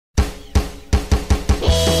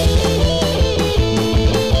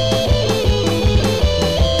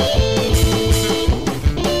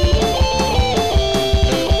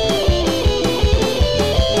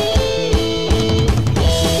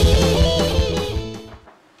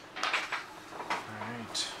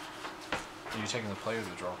play or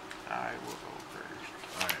the draw? I will go first.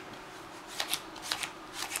 Alright.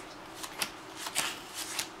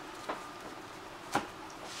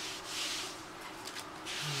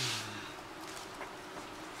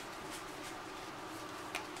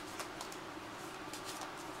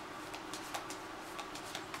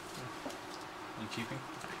 You keeping?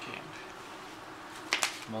 I can't.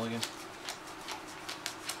 Mulligan?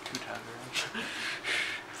 2 times.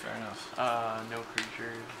 Fair enough. No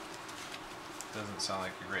creatures. Doesn't sound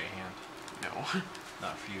like a great hand. No.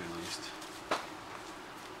 Not for you at least.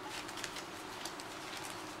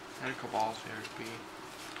 And a Cabal Therapy.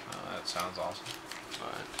 That sounds awesome.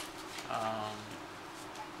 But,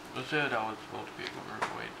 let's say that was supposed to be a Glimmer of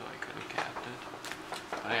Void, so I could have cast it.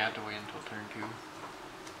 But I had to wait until turn 2.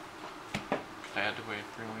 Because I had to wait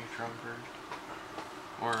for Leafstrom first.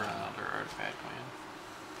 Or another artifact land.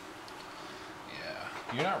 Yeah.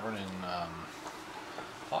 You're not running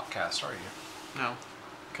Lockcast, are you? No.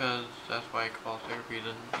 Because that's why Cabal Therapy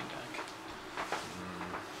doesn't main deck.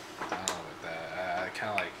 I don't know about that. I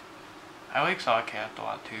kind of like... I like Sawcast a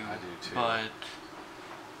lot too. I do too. But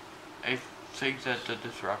I think that the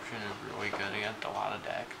disruption is really good against a lot of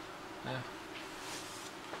decks. Yeah.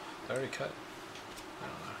 They already cut. I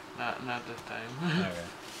don't know. Not this time. Okay.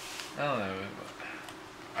 I don't know.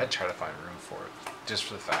 I'd try to find room for it. Just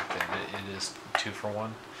for the fact that it is 2 for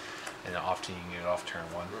 1. And often you can get it off turn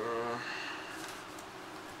 1.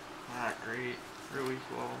 Not great. Really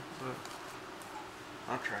slow. But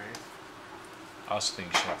I'll try it. I also think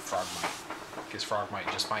you should have Frogmite. Because Frogmite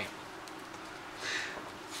just might.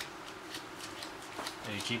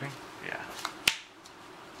 Are you keeping? Yeah.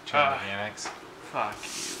 Change mechanics? Fuck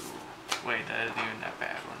you. Wait, that isn't even that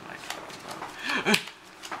bad. What am I talking about?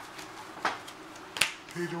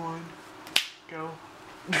 3 to 1. Go.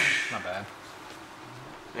 Not bad.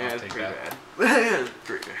 Yeah, I'll it's take pretty that. bad. It's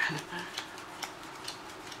pretty bad.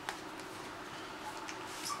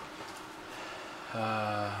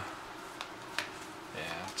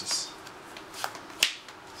 Yeah, just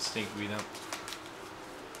sneak weed up.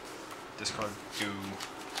 Discard goo.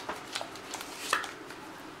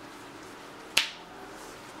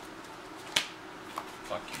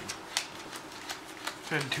 Fuck you.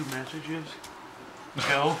 Send 2 messages.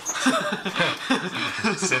 Go.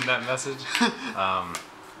 Send that message.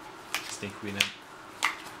 Sneak weed up.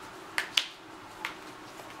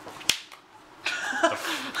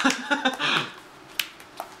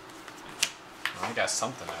 I got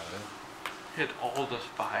something out of it. Hit all the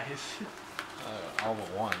spies. All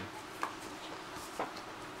but one.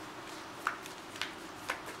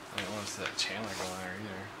 I didn't want to see that Chandler go in there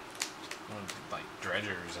either. I wanted, like,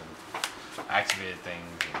 dredgers and activated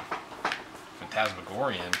things and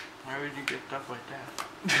Phantasmagorian. Why would you get stuff like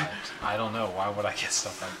that? I don't know. Why would I get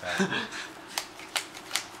stuff like that?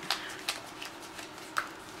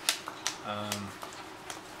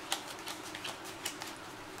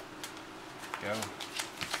 Go.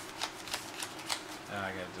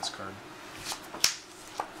 I gotta discard.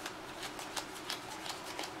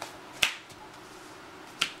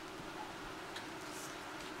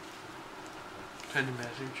 Send a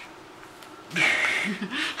message.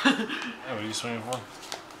 Yeah, what are you swinging for? 1,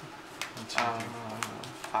 2, 3,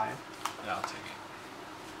 5. Yeah, I'll take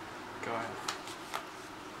it. Go ahead.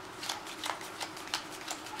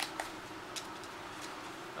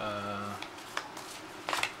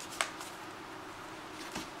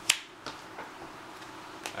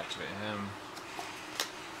 Activate him.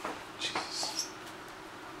 Jesus.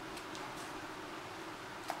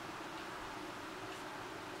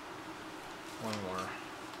 One more.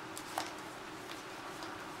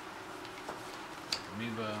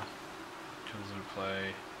 Amoeba. Tools in play.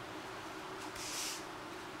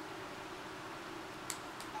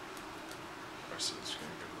 Rest of it's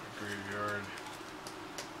gonna go to my graveyard.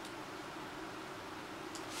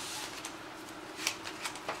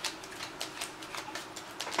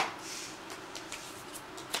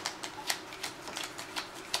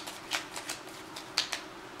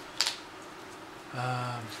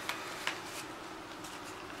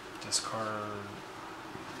 Discard.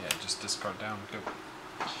 Yeah, just discard down. Go.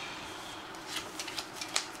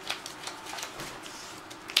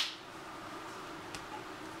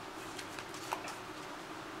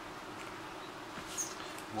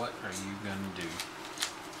 What are you gonna do?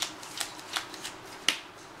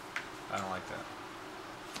 I don't like that.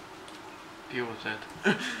 Deal with it.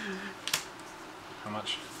 How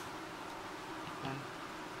much? 1,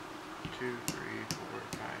 2, 3, 4,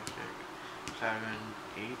 5, 6, 7,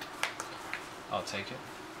 8. I'll take it.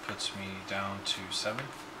 Puts me down to 7.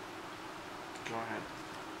 Go ahead.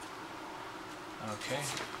 Okay.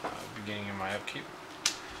 Beginning of my upkeep.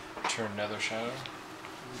 Turn Nether Shadow.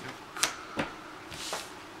 Yep.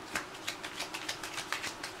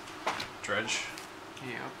 Dredge.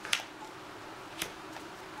 Yep.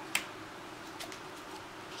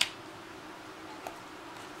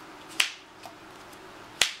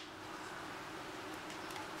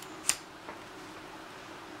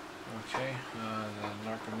 Okay, the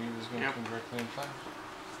Narcomoeba is going to Yep. come directly in play.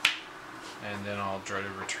 And then I'll try to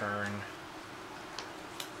return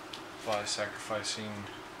by sacrificing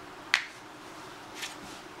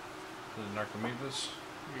the Narcomoebas.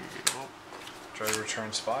 Yep. Try to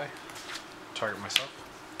return Spy. Target myself.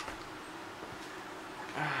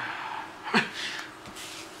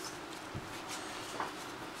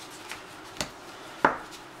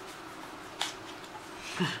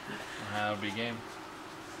 That'll be game.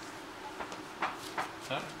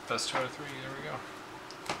 Oh, best 2 out of 3, there we go.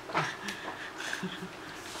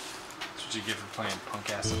 That's what you get for playing punk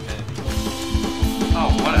ass Affinity. Oh,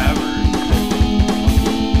 whatever.